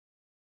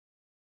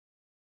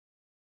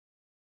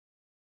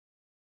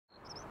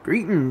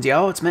Greetings,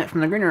 y'all. It's Matt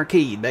from the Green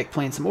Arcade, back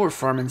playing some more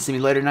Farming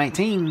Simulator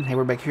 19. Hey,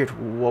 we're back here at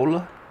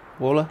Wola.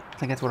 Wola? I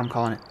think that's what I'm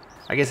calling it.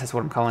 I guess that's what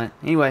I'm calling it.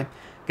 Anyway,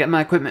 got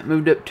my equipment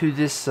moved up to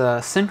this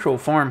central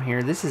farm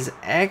here. This is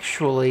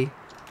actually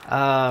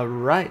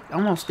right,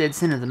 almost dead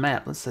center of the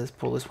map. Let's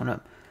pull this one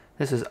up.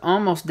 This is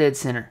almost dead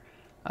center.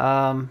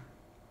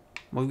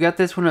 We've got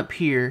this one up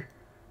here.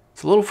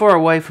 It's a little far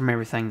away from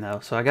everything, though.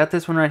 So I got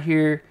this one right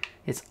here.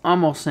 It's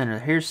almost center.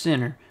 Here's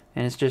center,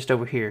 and it's just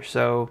over here.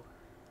 So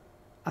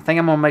I think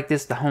I'm going to make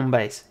this the home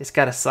base. It's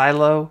got a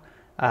silo.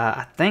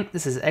 I think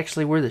this is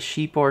actually where the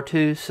sheep are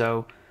too,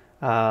 so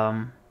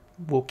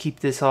we'll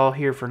keep this all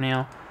here for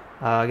now.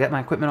 I got my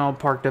equipment all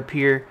parked up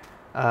here.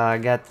 I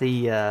got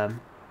the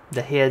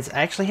heads.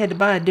 I actually had to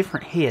buy a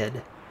different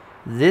head.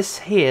 This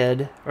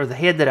head, or the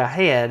head that I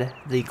had,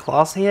 the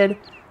Kloss head,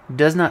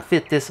 does not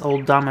fit this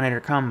old Dominator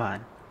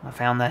Combine. I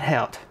found that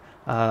out.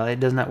 It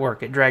does not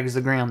work. It drags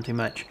the ground too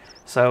much.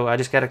 So I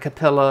just got a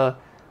Capella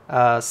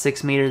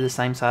 6 meter, the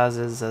same size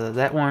as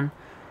that one,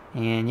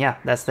 and yeah,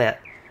 that's that.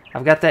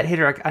 I've got that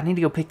header. I need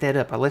to go pick that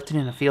up. I left it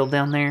in a field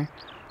down there,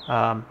 but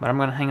I'm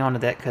going to hang on to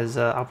that because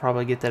I'll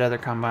probably get that other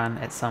combine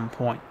at some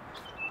point.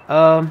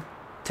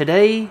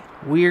 Today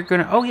we're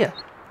gonna, oh yeah,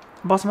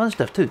 I bought some other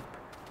stuff too.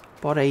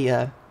 Bought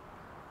a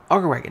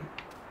auger wagon,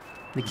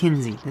 the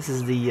Kinsey. This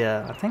is the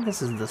I think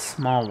this is the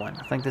small one.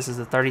 I think this is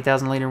the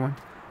 30,000 liter one.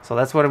 So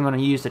that's what I'm going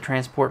to use to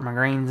transport my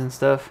grains and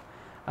stuff.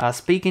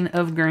 Speaking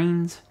of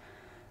grains,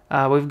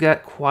 we've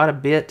got quite a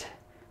bit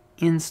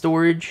in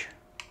storage,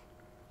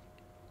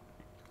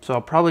 so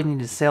I'll probably need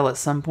to sell at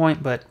some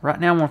point, but right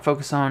now I want to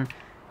focus on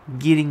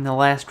getting the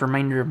last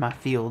remainder of my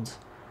fields,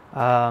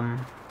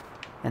 and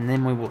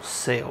then we will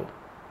sell.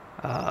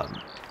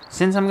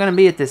 Since I'm going to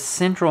be at this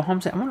central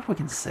homestead, I wonder if we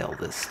can sell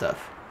this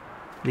stuff,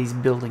 these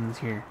buildings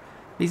here.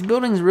 These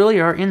buildings really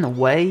are in the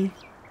way.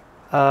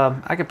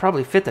 I could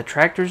probably fit the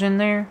tractors in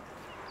there,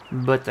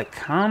 but the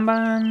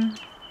combine,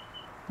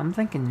 I'm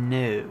thinking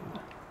no.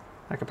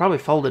 I could probably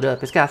fold it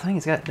up. It's got, I think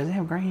it's got, does it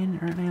have grain in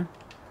it right now?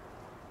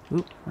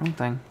 Oop, wrong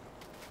thing.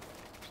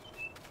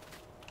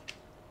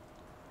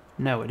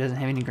 No, it doesn't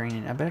have any grain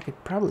in it. I bet I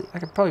could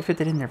probably fit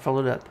that in there,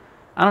 fold it up.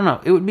 I don't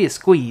know. It would be a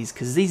squeeze,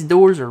 because these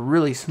doors are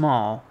really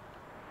small.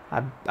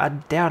 I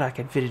doubt I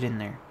could fit it in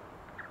there.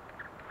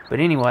 But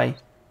anyway,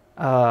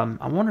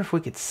 I wonder if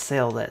we could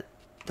sell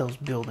those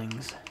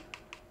buildings.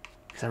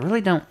 Because I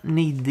really don't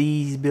need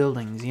these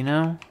buildings, you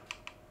know?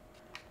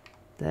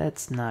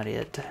 That's not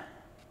it.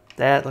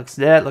 That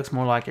looks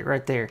more like it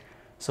right there.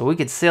 So we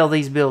could sell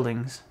these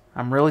buildings.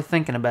 I'm really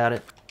thinking about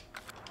it,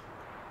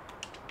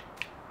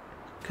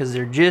 because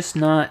they're just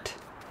not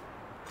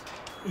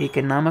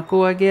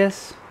economical, I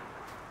guess,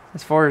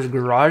 as far as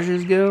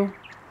garages go.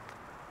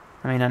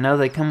 I mean, I know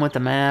they come with the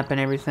map and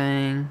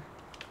everything.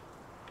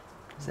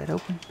 Is that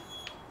open?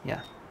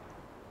 Yeah.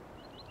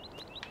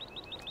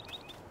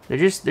 They're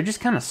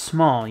just kind of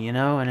small, you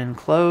know, and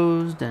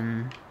enclosed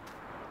and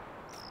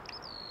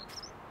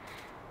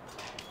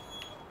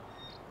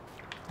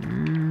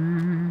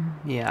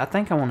yeah, I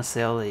think I want to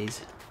sell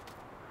these.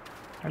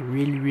 I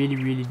really, really,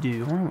 really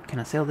do. Can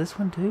I sell this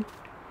one too?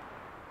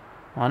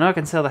 Well, I know I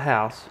can sell the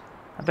house.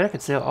 I bet I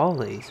could sell all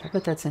these. I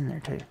bet that's in there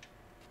too.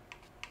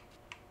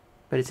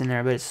 But it's in there.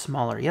 I bet it's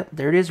smaller. Yep,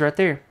 there it is right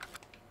there.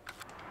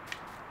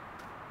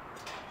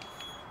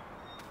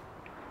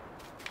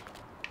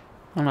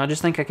 I don't know, I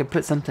just think I could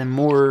put something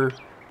more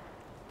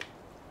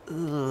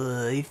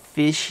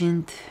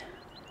efficient.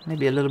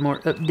 Maybe a little more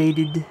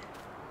updated.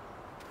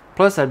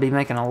 Plus, I'd be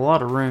making a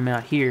lot of room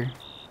out here.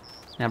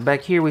 Now,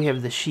 back here we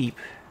have the sheep.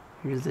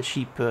 Here's the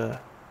sheep, I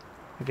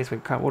guess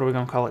what are we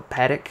going to call it?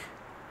 Paddock?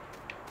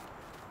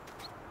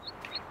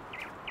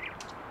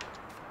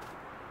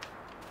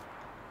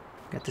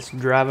 Got this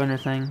drive under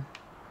thing.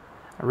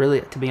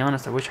 To be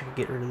honest, I wish I could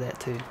get rid of that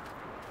too.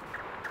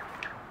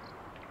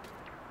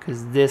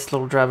 Because this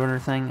little drive under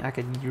thing, I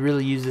could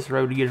really use this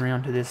road to get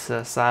around to this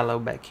silo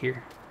back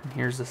here. And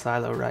here's the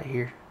silo right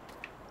here.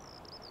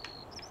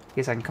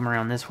 Guess I can come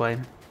around this way.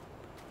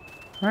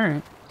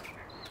 Alright.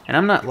 And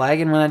I'm not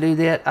lagging when I do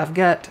that. I've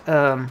got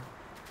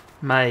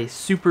my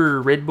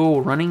Super Red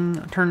Bull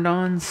running turned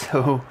on.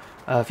 So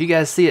if you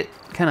guys see it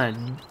kind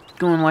of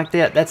going like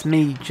that, that's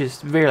me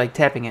just barely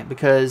tapping it.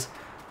 Because,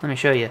 let me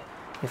show you.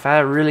 If I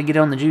really get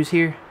on the juice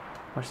here.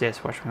 Watch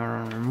this. Watch me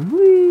run.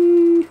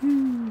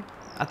 Woo-hoo.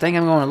 I think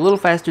I'm going a little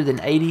faster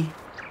than 80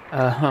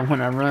 when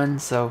I run.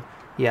 So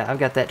yeah, I've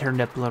got that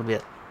turned up a little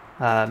bit.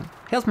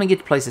 Helps me get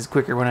to places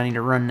quicker when I need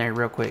to run there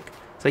real quick.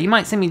 So you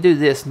might see me do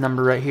this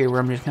number right here where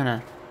I'm just kind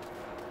of,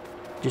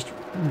 you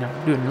know,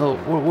 doing a little,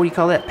 what do you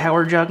call that?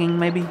 Power jogging,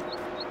 maybe?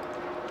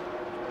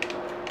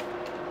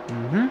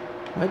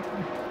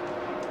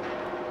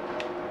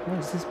 What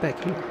is this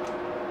back here?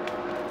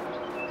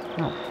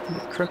 Oh, we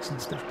got trucks and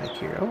stuff back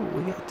here. Oh,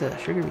 we got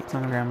sugar beets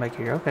on the ground back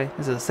here. Okay,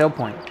 this is a sell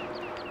point.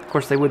 Of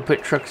course, they would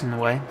put trucks in the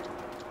way.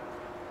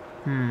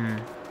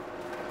 Alright.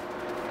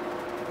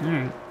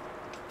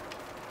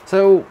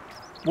 So,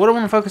 what I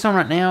want to focus on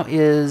right now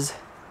is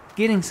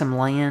getting some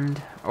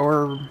land,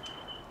 or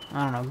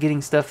I don't know,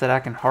 getting stuff that I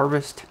can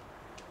harvest.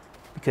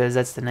 because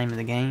that's the name of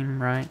the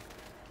game, right?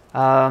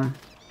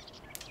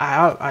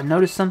 I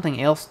noticed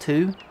something else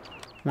too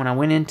when I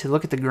went in to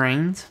look at the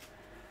grains.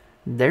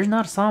 There's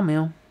not a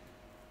sawmill.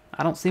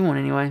 I don't see one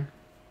anyway.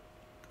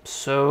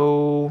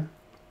 So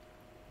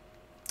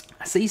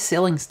I see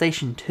selling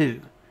station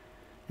 2.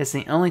 It's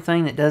the only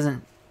thing that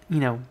doesn't, you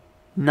know,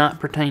 not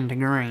pertain to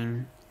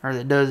grain, or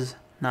that does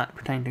not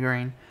pertain to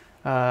grain.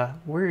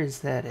 Where is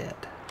that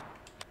at?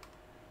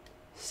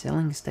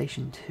 Selling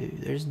station 2.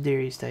 There's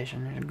dairy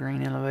station. There's a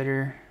grain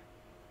elevator.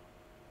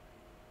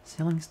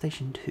 Selling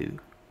station 2.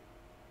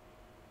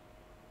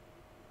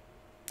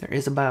 There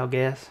is a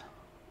biogas.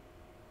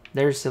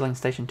 There's selling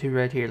station 2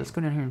 right here. Let's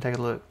go down here and take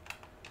a look.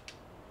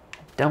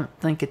 Don't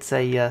think it's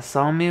a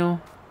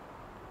sawmill.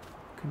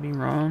 Could be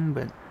wrong,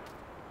 but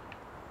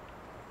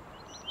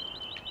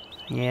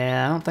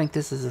yeah, I don't think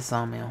this is a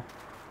sawmill.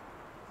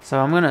 So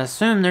I'm going to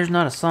assume there's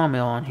not a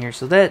sawmill on here.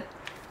 So that,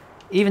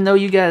 even though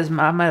you guys,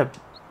 I might have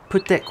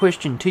put that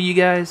question to you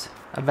guys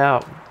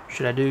about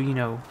should I do, you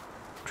know,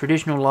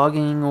 traditional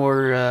logging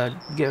or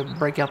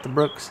break out the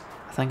brooks.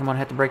 I think I'm going to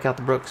have to break out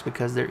the brooks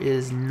because there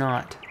is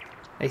not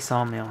a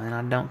sawmill. And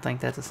I don't think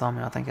that's a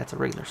sawmill. I think that's a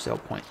regular sell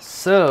point.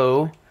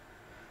 So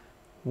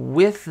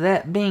with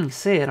that being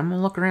said, I'm going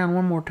to look around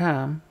one more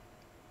time.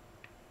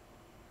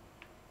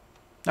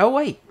 Oh,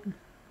 wait.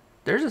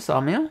 There's a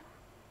sawmill.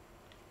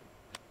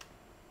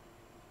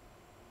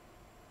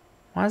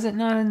 Why is it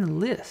not in the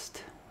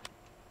list?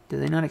 Do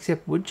they not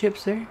accept wood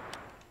chips there?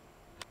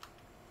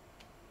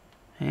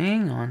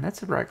 Hang on.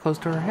 That's right close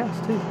to our house,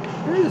 too.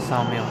 There is a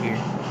sawmill here.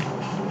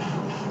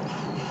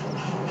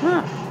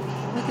 Huh.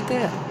 Look at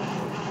that.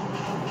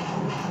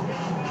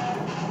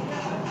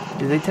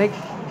 Do they take...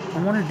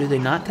 I wonder, do they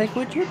not take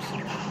wood chips?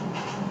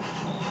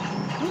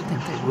 I don't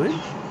think they would.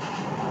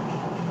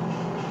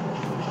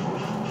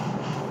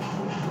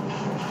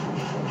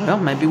 Well,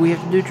 maybe we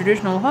have to do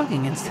traditional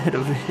logging instead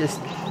of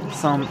just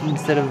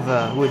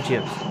wood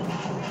chips.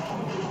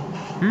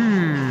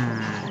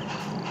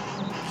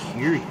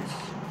 Curious.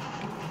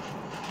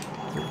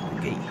 There's a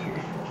gate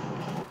here.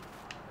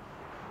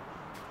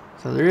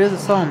 So there is a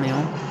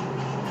sawmill.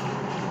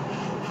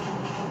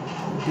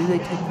 Do they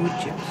take wood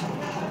chips?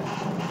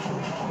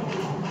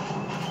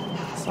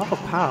 I saw a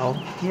pile.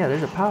 Yeah,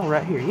 there's a pile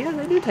right here. Yeah,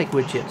 they do take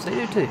wood chips. They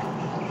do too.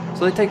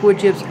 So they take wood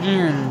chips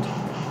and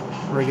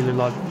regular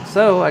logging.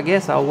 So I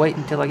guess I'll wait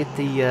until I get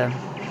the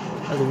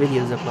other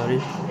videos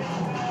uploaded,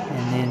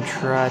 and then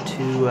try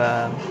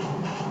to.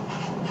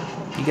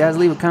 You guys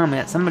leave a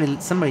comment. Somebody,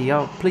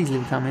 y'all, please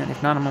leave a comment.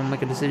 If not, I'm gonna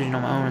make a decision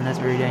on my own, and that's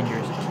very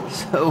dangerous.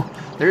 So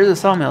there is a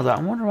sawmill. I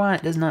wonder why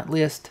it does not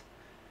list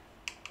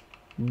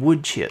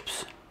wood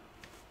chips,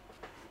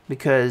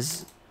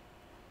 because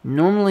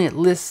normally it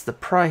lists the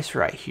price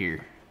right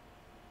here,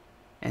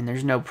 and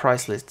there's no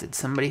price listed.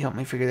 Somebody help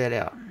me figure that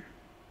out.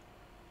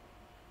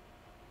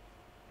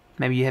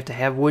 Maybe you have to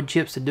have wood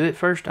chips to do it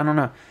first? I don't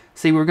know.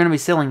 See, we're going to be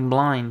selling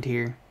blind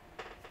here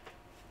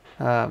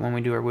when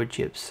we do our wood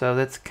chips. So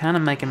that's kind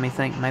of making me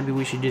think maybe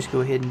we should just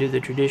go ahead and do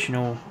the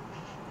traditional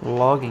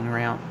logging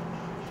route.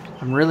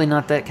 I'm really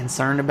not that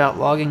concerned about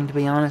logging, to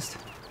be honest.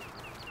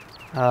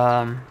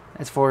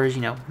 As far as,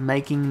 you know,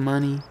 making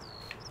money,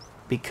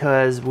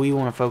 because we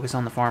want to focus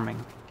on the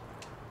farming.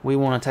 We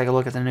want to take a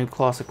look at the new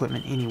Kloss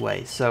equipment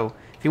anyway. So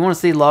if you want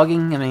to see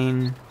logging, I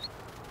mean,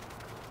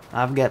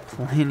 I've got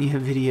plenty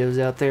of videos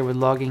out there with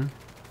logging,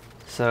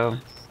 so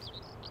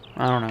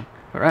I don't know.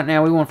 But right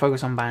now we want to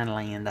focus on buying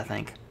land, I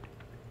think.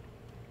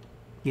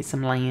 Get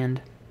some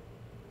land.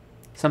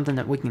 Something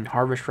that we can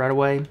harvest right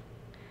away.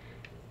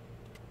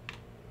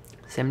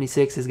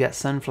 76 has got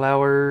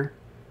sunflower.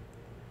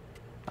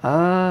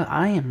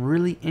 I am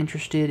really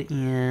interested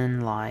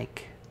in,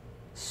 like,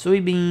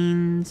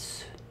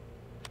 soybeans.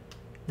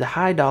 The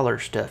high dollar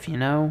stuff, you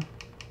know?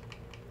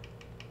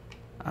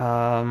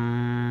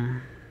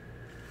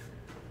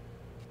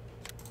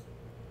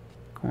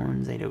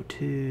 Corn's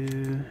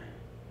 802,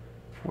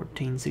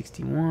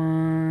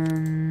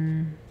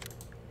 1461.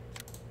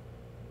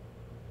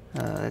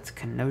 That's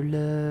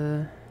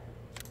canola.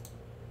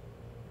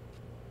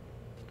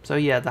 So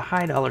yeah, the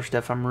high dollar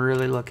stuff I'm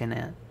really looking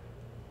at.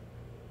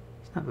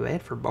 It's not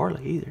bad for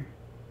barley either.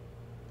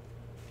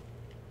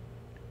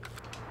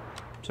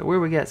 So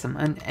where we got some,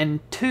 and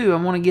two, I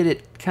want to get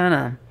it kind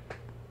of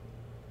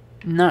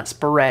not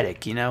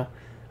sporadic, you know.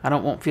 I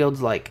don't want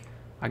fields like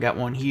I got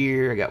one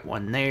here, I got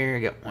one there, I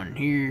got one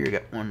here, I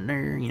got one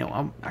there. You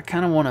know, I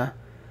kind of want to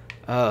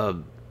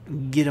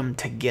get them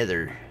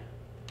together,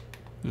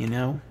 you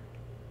know,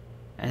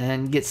 and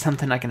then get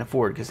something I can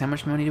afford. Because how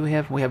much money do we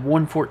have? We have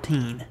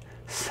 114.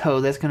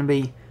 So that's going to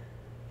be,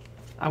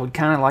 I would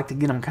kind of like to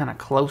get them kind of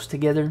close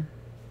together.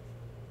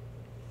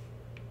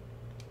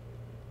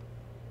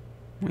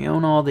 We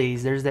own all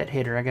these. There's that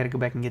header. I got to go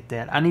back and get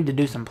that. I need to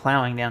do some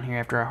plowing down here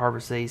after I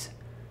harvest these.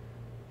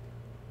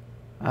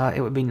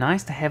 It would be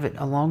nice to have it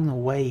along the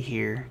way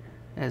here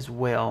as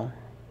well.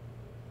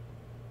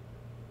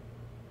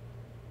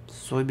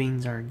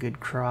 Soybeans are a good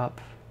crop.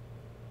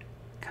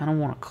 Kind of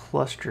want a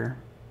cluster.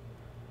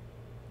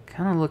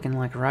 Kind of looking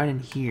like right in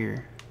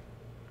here.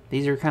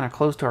 These are kind of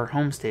close to our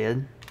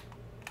homestead.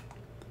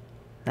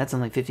 That's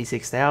only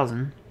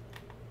 56,000.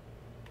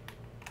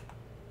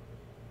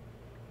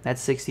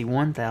 That's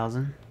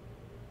 61,000.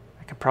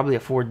 I could probably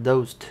afford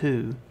those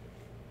too.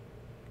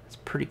 It's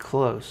pretty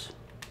close.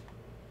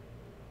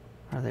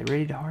 Are they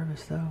ready to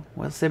harvest though?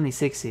 Well,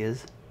 76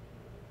 is.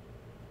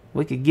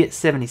 We could get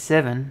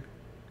 77,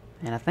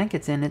 and I think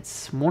it's in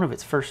one of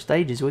its first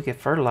stages. We could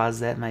fertilize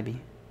that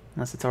maybe,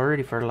 unless it's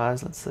already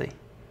fertilized. Let's see.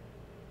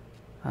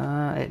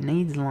 It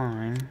needs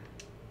lime.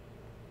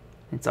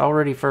 It's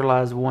already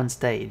fertilized one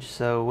stage,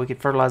 so we could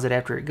fertilize it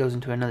after it goes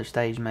into another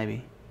stage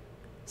maybe.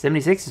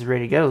 76 is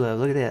ready to go though.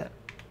 Look at that.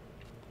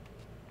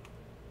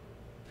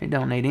 It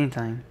don't need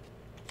anything.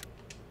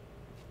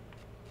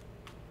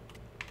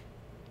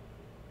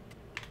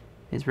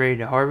 It's ready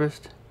to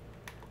harvest.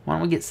 Why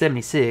don't we get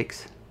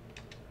 76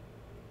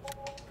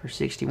 for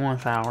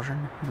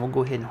 61,000, and we'll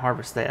go ahead and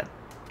harvest that.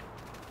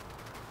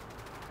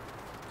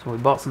 So we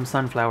bought some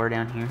sunflower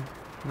down here,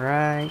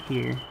 right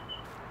here.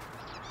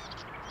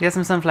 Got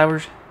some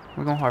sunflowers.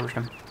 We're gonna harvest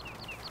them.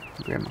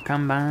 Grab my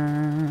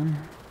combine.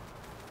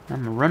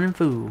 I'm a running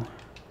fool.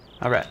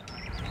 All right.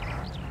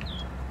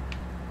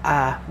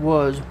 I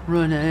was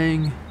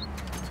running.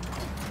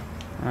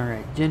 All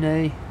right,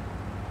 Jenny.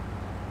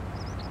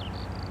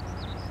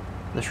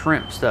 The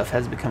shrimp stuff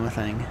has become a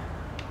thing,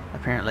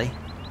 apparently.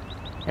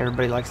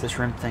 Everybody likes the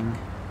shrimp thing.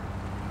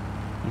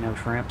 You know,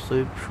 shrimp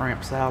soup,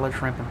 shrimp salad,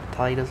 shrimp and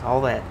potatoes, all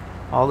that.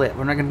 All that.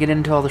 We're not going to get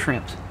into all the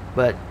shrimps,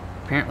 but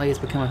apparently it's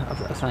become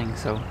a thing,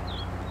 so.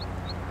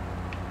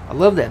 I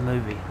love that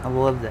movie. I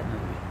love that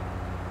movie.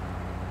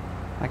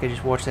 I could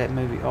just watch that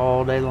movie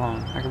all day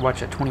long. I could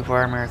watch a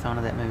 24-hour marathon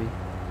of that movie.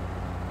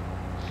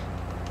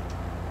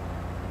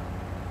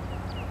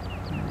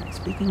 Right,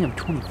 speaking of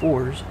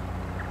 24s,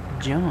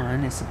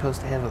 John is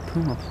supposed to have a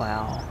Puma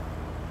Plow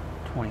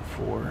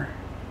 24.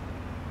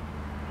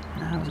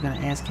 And I was going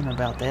to ask him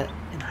about that,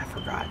 and I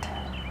forgot.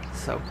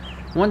 So,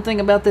 one thing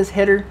about this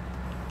header,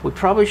 we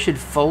probably should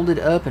fold it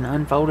up and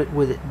unfold it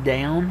with it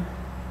down,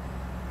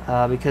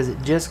 because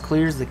it just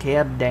clears the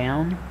cab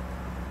down.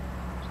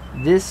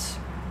 This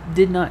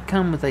did not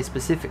come with a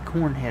specific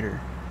corn header,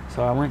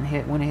 so I went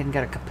ahead and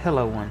got a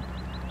Capello one.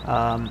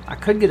 I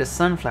could get a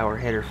sunflower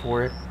header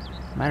for it.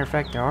 Matter of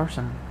fact, there are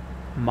some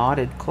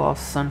modded cloth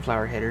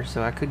sunflower headers,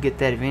 so I could get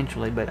that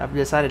eventually, but I've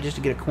decided just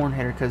to get a corn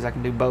header because I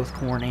can do both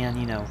corn and,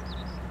 you know,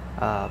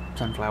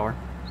 sunflower.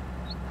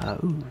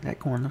 Ooh, that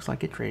corn looks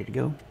like it's ready to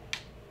go.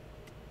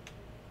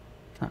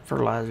 It's not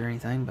fertilized or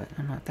anything, but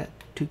I'm not that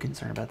too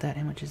concerned about that.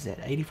 How much is that?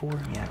 84?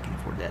 Yeah, I can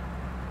afford that.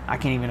 I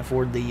can't even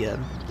afford the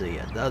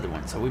other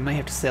one, so we may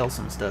have to sell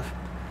some stuff.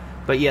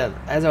 But yeah,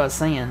 as I was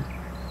saying,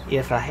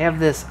 if I have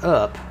this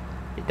up,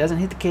 it doesn't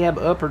hit the cab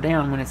up or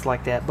down when it's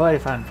like that, but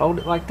if I unfold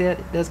it like that,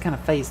 it does kind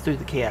of phase through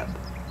the cab.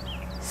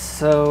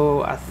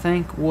 So I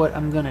think what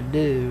I'm going to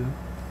do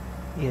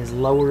is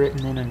lower it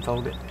and then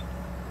unfold it.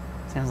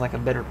 Sounds like a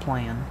better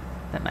plan.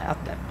 That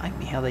might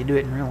be how they do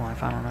it in real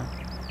life, I don't know.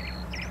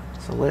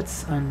 So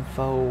let's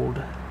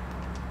unfold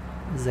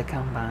the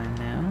combine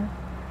now.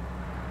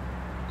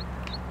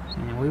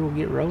 And we will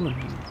get rolling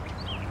here.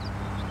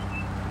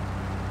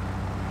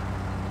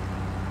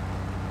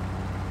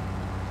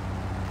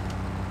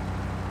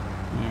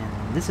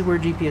 And this is where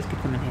GPS could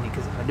come in handy,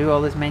 because if I do all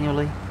this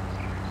manually,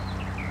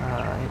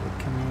 it would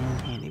come in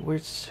handy.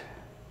 What's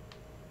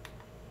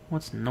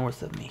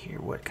north of me here?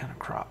 What kind of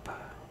crop?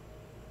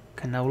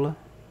 Canola?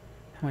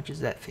 How much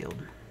is that field?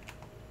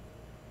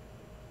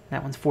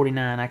 That one's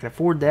 49. I could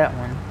afford that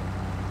one.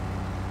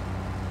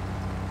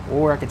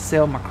 Or I could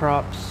sell my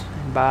crops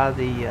and buy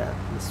the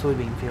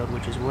soybean field,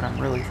 which is what I'm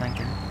really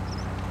thinking.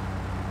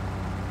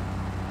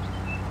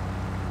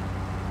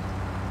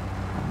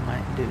 I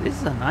might do. This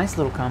is a nice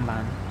little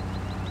combine.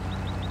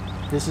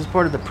 This is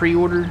part of the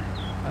pre-order.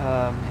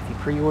 If you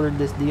pre-ordered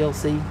this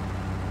DLC,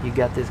 you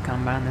got this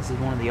combine. This is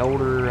one of the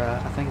older,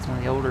 I think it's one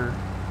of the older,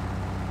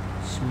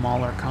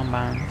 smaller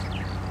combines.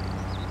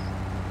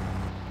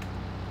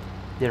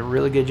 Did a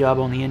really good job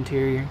on the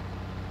interior.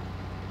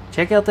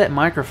 Check out that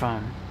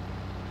microphone.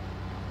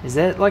 Is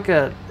that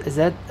a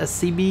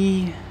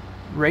CB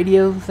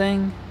radio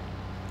thing?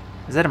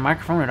 Is that a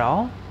microphone at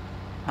all?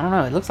 I don't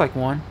know. It looks like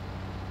one.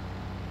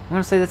 I'm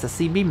gonna say that's a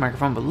CB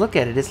microphone, but look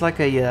at it. It's like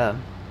a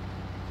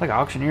like an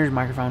auctioneer's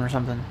microphone or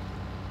something.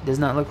 It does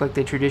not look like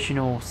the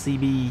traditional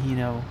CB, you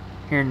know,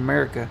 here in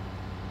America.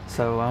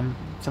 So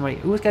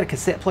somebody. Ooh, it's got a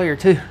cassette player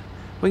too.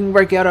 We can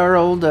break out our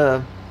old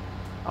Def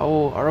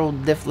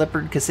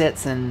Leppard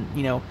cassettes and,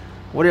 you know,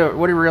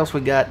 whatever else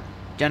we got.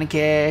 Johnny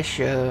Cash.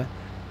 You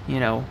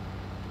know.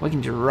 We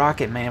can just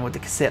rock it, man, with the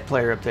cassette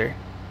player up there.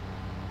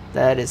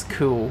 That is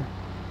cool.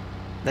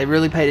 They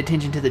really paid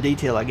attention to the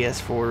detail, I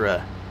guess,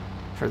 for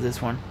this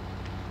one.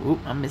 Oop,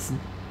 I'm missing.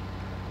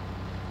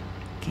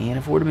 Can't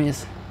afford to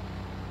miss.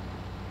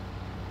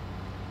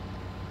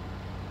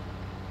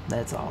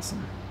 That's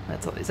awesome.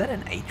 Is that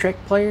an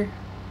 8-track player?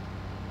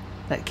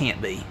 That can't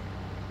be.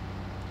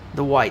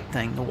 The white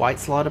thing, the white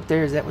slot up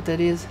there, is that what that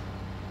is?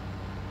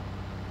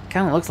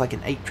 Kind of looks like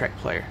an 8-track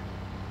player.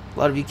 A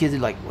lot of you kids are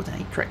like, what's an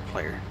 8-track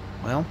player?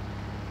 Well,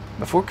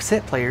 before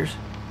cassette players,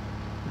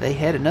 they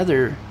had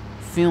another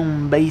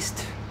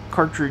film-based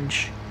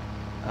cartridge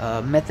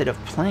method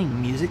of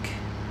playing music.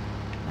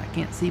 I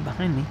can't see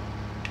behind me.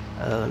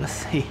 Let's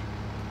see.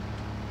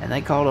 And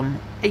they called them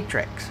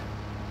 8-tracks.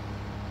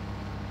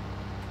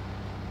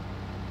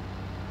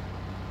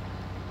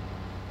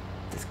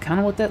 That's kind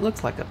of what that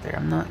looks like up there.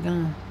 I'm not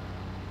gonna...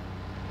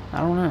 I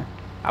don't know.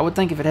 I would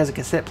think if it has a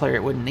cassette player,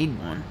 it wouldn't need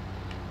one.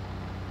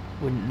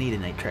 Wouldn't need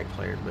an 8-track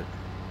player, but...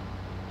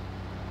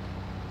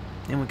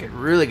 then we could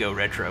really go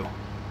retro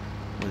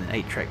with an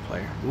 8-track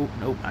player. Oop,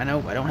 nope, I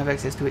know, I don't have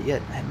access to it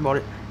yet. I haven't bought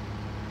it.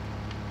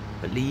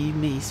 Believe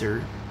me,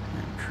 sir,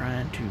 I'm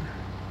trying to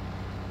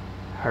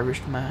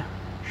harvest my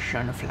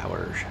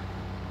sunflowers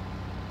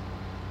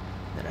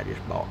that I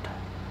just bought.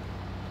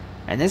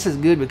 And this is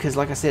good because,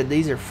 like I said,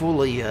 these are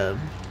fully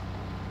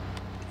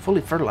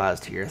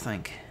fertilized here, I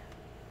think.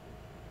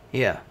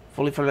 Yeah,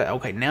 fully fertilized.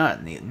 Okay, now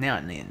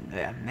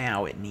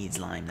it needs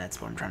lime.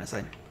 That's what I'm trying to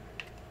say.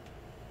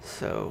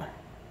 So...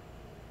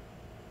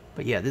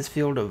 but yeah, this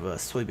field of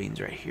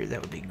soybeans right here,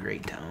 that would be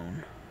great to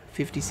own.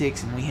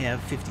 56 and we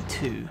have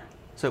 52.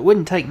 So it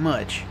wouldn't take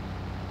much.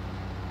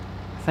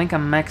 I think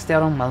I'm maxed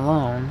out on my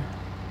loan.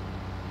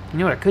 You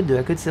know what I could do?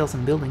 I could sell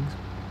some buildings.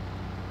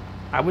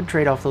 I would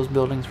trade off those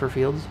buildings for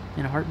fields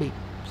in a heartbeat.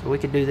 So we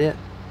could do that.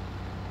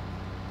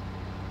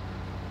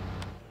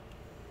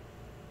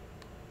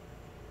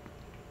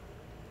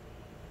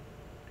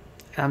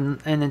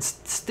 And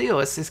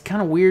it's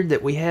kind of weird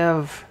that we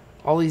have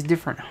all these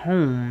different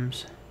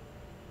homes.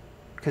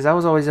 Because I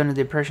was always under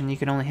the impression you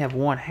could only have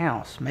one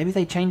house. Maybe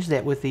they changed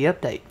that with the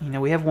update. You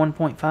know, we have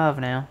 1.5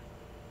 now.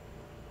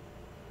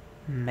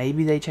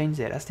 Maybe they changed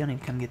that. I still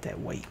need to come get that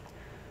weight.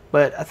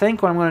 But I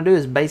think what I'm going to do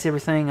is base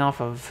everything off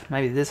of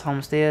maybe this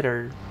homestead,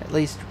 or at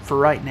least for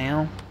right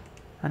now.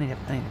 I need to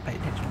pay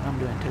attention to what I'm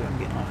doing too. I'm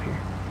getting off here.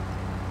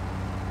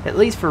 At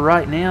least for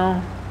right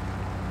now,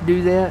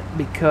 do that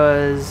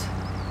because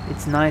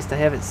it's nice to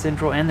have it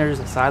central, and there's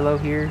a silo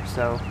here,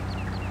 so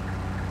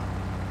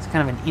it's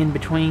kind of an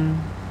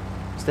in-between.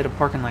 Instead of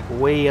parking like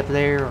way up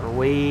there or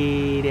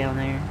way down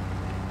there,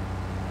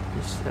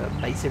 just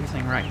base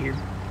everything right here.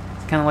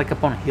 It's kind of like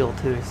up on a hill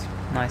too. It's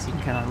nice. You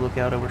can kind of look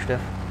out over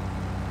stuff.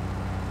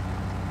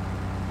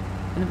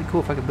 Wouldn't it be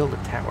cool if I could build a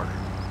tower?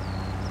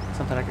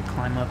 Something I could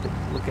climb up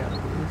and look out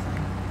over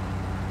everything.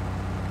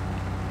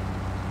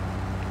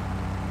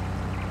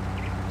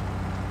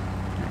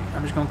 Right,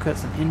 I'm just going to cut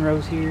some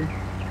inrows here,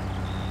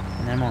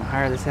 and then I'm going to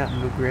hire this out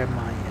and go grab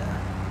my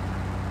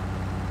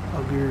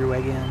auger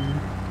wagon.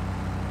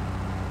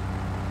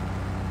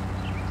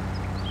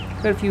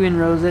 Got a few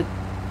inrows. That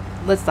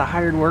lets the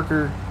hired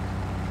worker...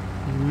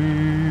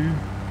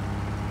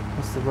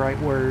 what's the right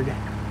word?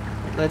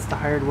 It lets the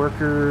hired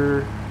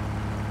worker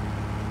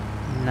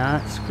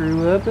not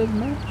screw up as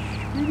much,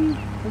 maybe? Is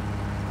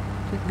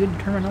that good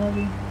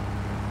terminology?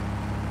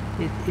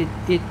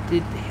 It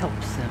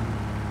helps them.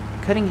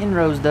 Cutting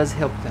inrows does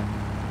help them.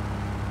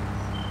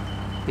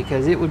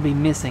 Because it would be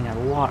missing a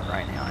lot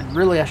right now. And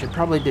really I should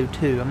probably do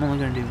 2. I'm only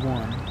going to do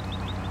 1.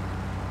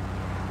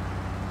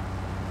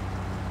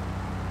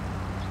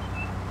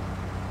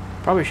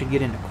 Probably should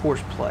get into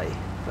course play,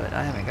 but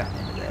I haven't gotten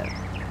into that.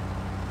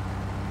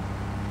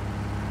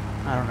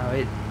 I don't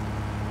know.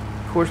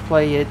 Course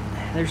play,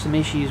 there's some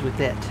issues with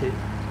that too.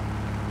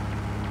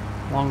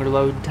 Longer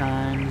load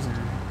times and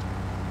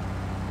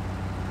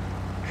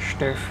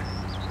stuff.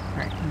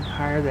 Alright,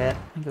 hire that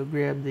and go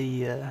grab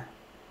the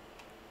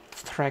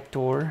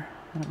tractor.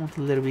 I don't want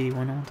the little bitty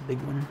one, I want the big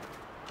one.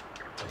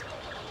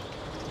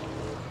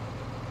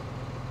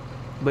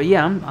 But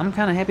yeah, I'm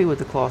kind of happy with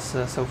the cloth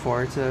so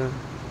far. It's a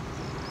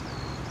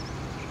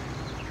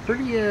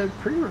pretty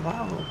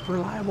reliable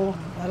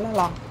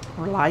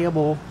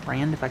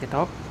brand, if I could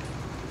talk.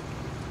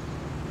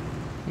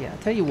 Yeah, I'll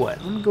tell you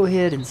what, let me go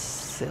ahead and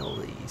sell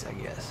these, I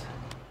guess.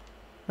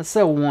 Let's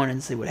sell one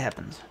and see what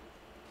happens.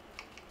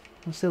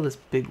 Let's sell this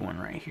big one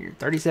right here.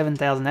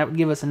 37,000. That would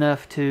give us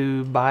enough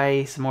to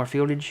buy some more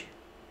fieldage. Is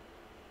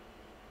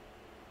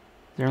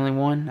there only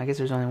one? I guess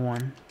there's only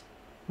one.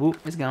 Whoop,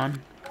 it's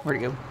gone.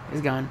 Where'd it go?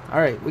 It's gone.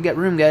 Alright, we got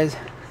room, guys.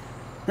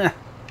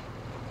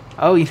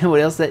 Oh, you know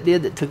what else that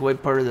did? That took away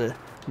part of the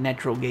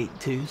natural gate,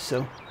 too.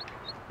 So,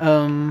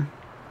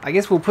 I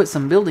guess we'll put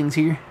some buildings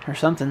here or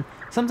something.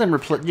 Something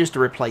just to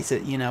replace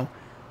it, you know.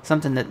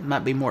 Something that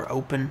might be more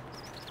open.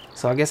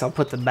 So I guess I'll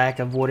put the back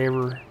of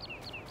whatever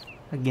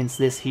against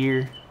this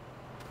here.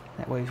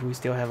 That way we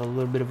still have a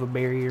little bit of a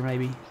barrier,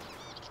 maybe.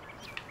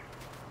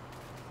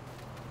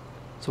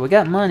 So we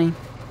got money.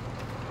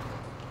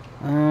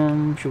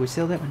 Should we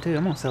sell that one too?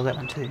 I'm gonna sell that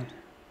one too.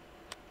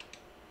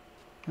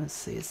 Let's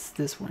see, it's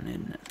this one,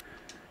 isn't it?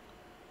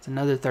 It's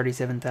another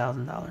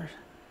 $37,000.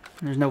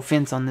 There's no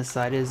fence on this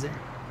side, is there?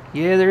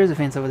 Yeah, there is a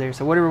fence over there.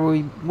 So whatever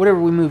we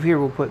move here,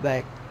 we'll put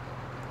back.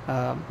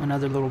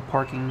 Another little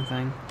parking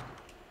thing.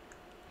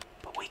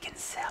 But we can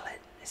sell it.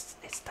 It's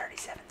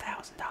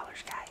 $37,000,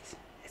 guys.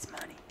 It's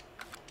money.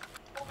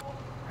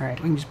 All right,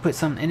 we can just put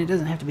something, and it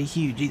doesn't have to be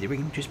huge either. We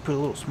can just put a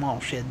little small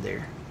shed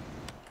there.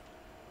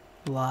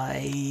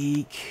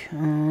 Like,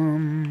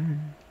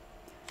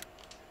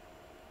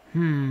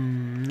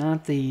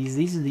 Not these.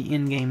 These are the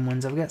in-game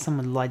ones. I've got some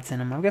with lights in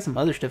them. I've got some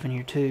other stuff in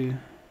here too.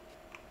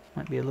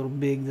 Might be a little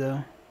big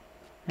though.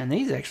 And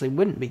these actually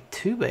wouldn't be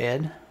too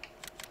bad.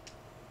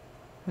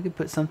 We could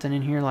put something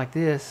in here like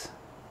this.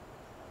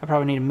 I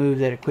probably need to move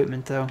that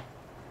equipment though.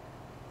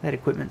 That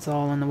equipment's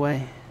all in the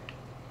way.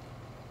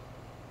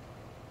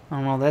 I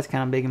don't know, that's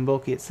kind of big and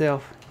bulky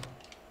itself.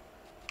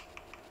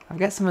 I've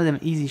got some of them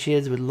easy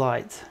sheds with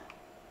lights.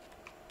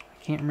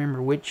 I can't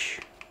remember which.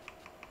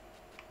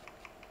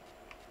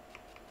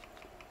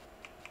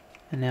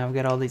 And now I've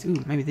got all these.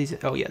 Ooh, maybe these.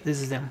 Oh yeah,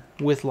 this is them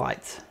with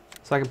lights.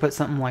 So I can put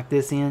something like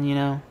this in, you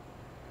know.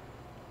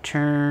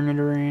 Turn it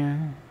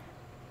around.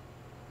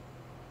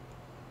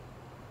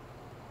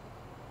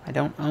 I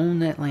don't own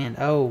that land.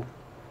 Oh,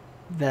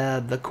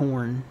 the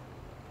corn.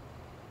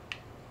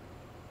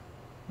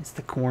 It's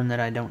the corn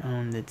that I don't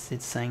own.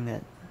 It's saying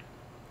that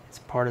it's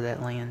part of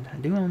that land. I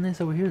do own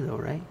this over here though,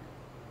 right?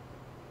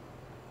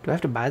 Do I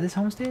have to buy this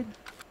homestead?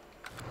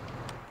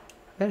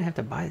 I bet I have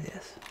to buy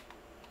this.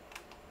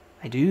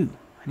 I do.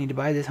 I need to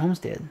buy this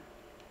homestead.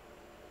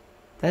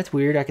 That's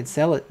weird. I could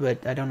sell it,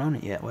 but I don't own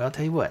it yet. Well, I'll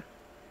tell you what.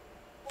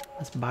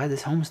 Let's buy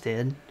this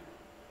homestead.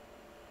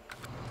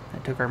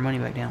 That took our money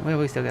back down. Well,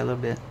 we still got a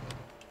little bit.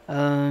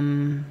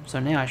 So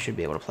now I should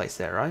be able to place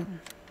that, right?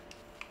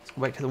 Let's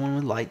go back to the one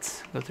with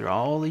lights. Go through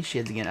all these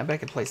sheds again. I bet I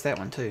could place that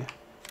one too.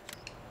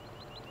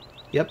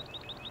 Yep.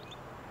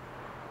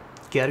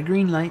 Got a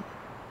green light.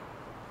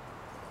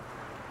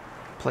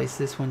 Place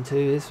this one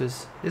too.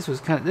 This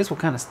will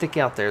kind of stick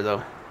out there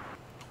though.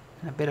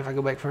 And I bet if I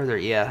go back further,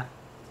 yeah.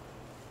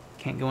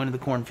 Can't go into the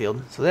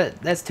cornfield. So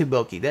that's too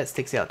bulky. That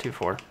sticks out too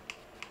far.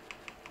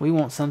 We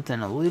want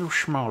something a little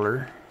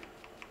smaller.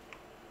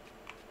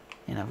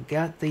 And I've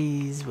got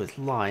these with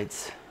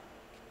lights.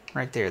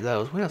 Right there,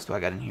 those. What else do I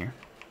got in here?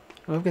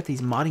 Oh, I've got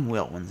these modding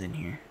welt ones in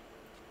here.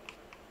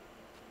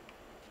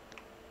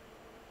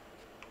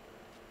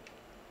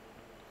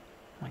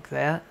 Like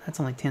that. That's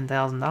only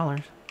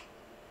 $10,000.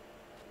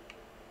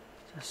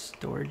 A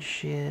storage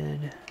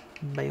shed,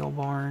 bale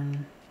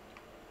barn.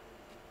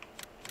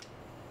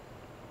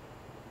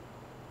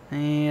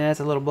 Yeah, that's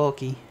a little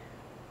bulky.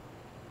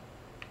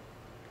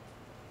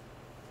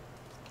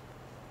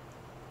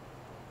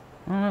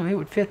 I don't know, it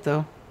would fit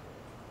though.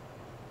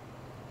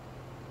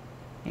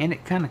 And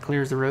it kind of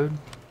clears the road.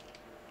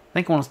 I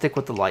think I want to stick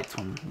with the lights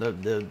one.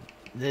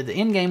 The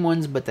in-game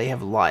ones, but they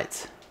have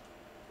lights.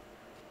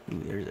 Ooh,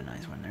 there's a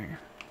nice one there.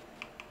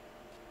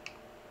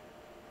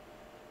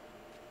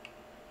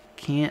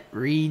 Can't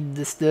read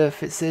the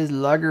stuff. It says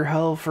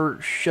Lagerhall for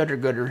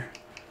Shuttergutter.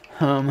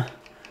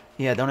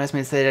 Yeah, don't ask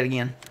me to say that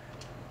again.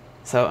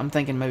 So I'm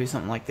thinking maybe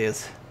something like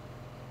this.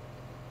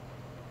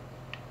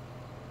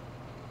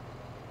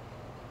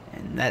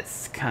 And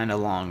that's kind of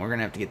long. We're going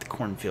to have to get the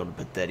cornfield to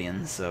put that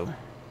in. So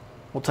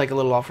we'll take a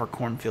little off our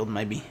cornfield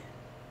maybe.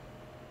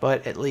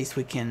 But at least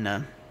we can...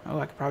 oh,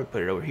 I could probably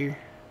put it over here.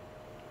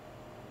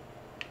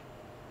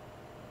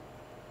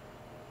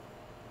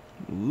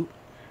 Ooh.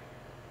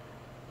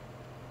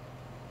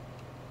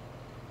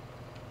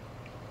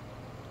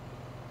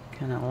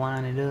 Kind of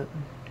line it up.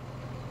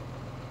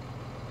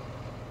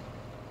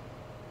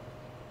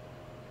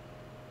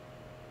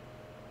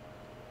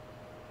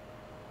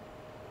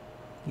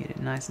 Get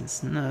it nice and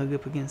snug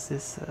up against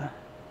this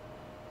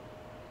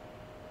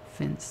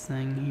fence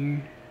thing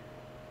here.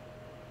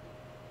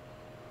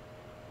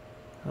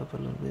 Up a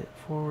little bit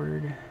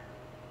forward.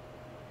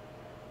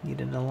 Get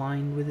it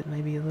aligned with it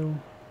maybe a little.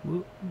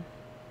 Whoop.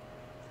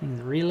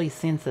 Thing's really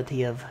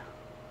sensitive.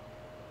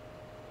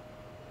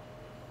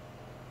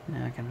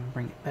 Now I can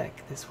bring it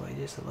back this way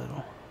just a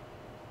little.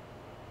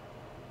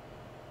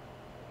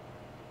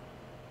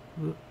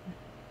 Whoop.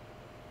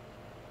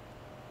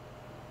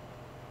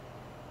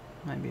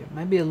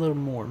 Maybe a little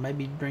more.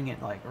 Maybe bring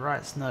it like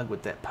right snug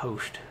with that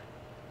post.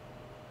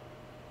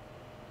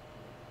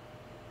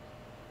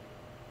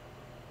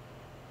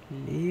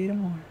 Little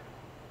more.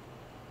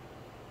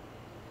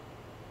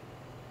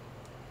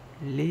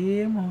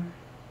 Little more.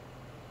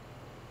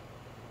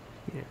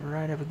 Get it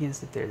right up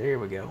against it there. There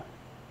we go.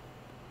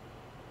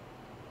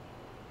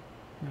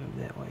 Move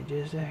that way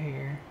just a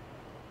hair.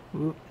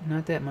 Whoop,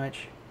 not that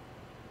much.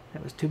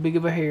 That was too big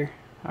of a hair.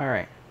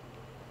 Alright.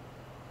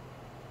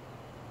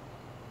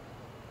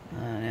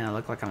 Now I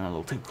look like I'm a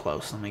little too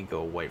close. Let me go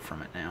away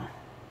from it now.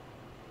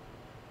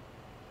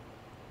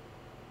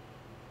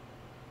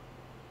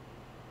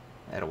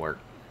 That'll work.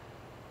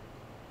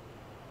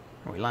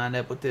 Are we lined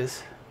up with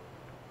this?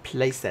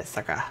 Place that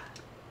sucker.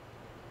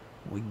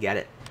 We got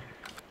it.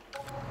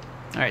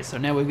 Alright, so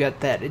now we've got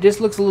that. It just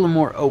looks a little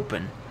more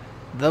open.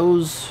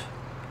 Those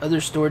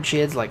other storage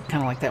sheds, like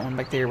kind of like that one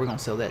back there, we're gonna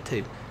sell that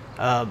too.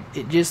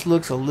 It just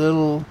looks a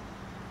little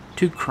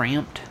too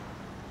cramped.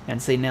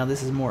 And see, now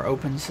this is more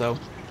open. So,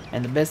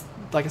 and the best,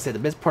 like I said, the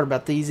best part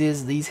about these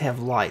is these have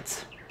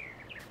lights.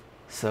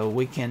 So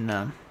we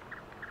can.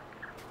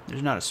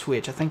 There's not a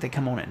switch. I think they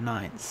come on at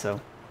night. So,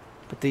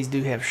 but these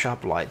do have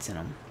shop lights in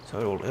them.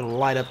 So it'll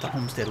light up the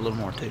homestead a little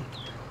more too.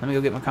 Let me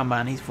go get my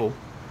combine. He's full.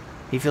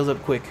 He fills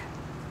up quick.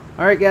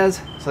 Alright guys,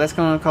 so that's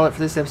going to call it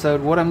for this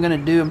episode. What I'm going to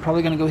do, I'm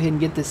probably going to go ahead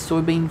and get this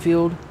soybean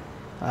field.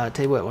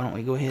 Tell you what, why don't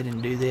we go ahead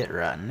and do that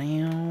right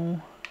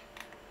now.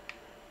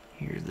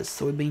 Here's the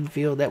soybean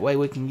field. That way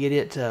we can get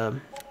it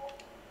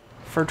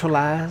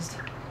fertilized.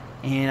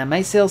 And I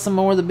may sell some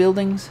more of the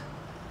buildings.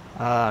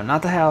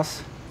 Not the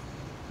house.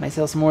 May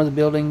sell some more of the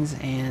buildings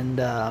and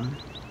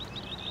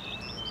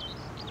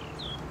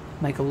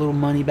make a little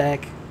money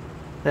back.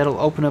 That'll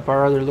open up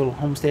our other little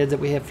homesteads that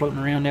we have floating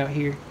around out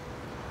here.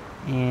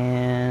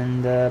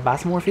 And buy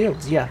some more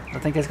fields. Yeah, I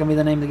think that's going to be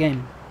the name of the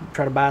game.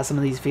 Try to buy some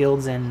of these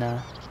fields and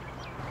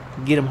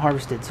get them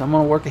harvested. So I'm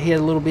going to work ahead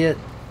a little bit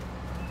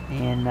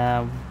and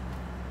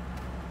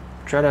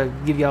try to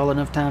give y'all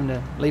enough time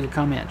to leave a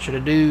comment. Should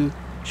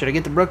I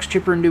get the Brooks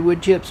chipper and do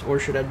wood chips, or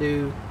should I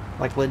do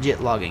like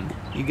legit logging?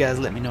 You guys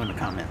let me know in the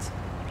comments.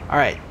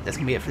 Alright, that's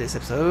going to be it for this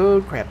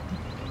episode. Crap.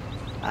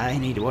 I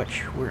need to watch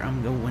where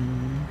I'm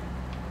going.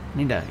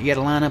 You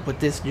gotta line up with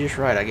this just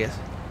right, I guess.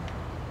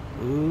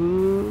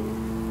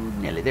 Ooh,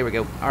 nearly. There we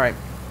go. Alright.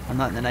 I'm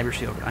not in the neighbor's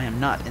field. I am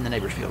not in the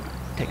neighbor's field,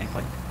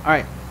 technically.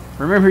 Alright.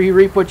 Remember, you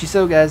reap what you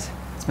sow, guys.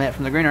 It's Matt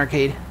from the Green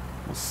Arcade.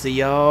 We'll see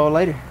y'all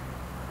later.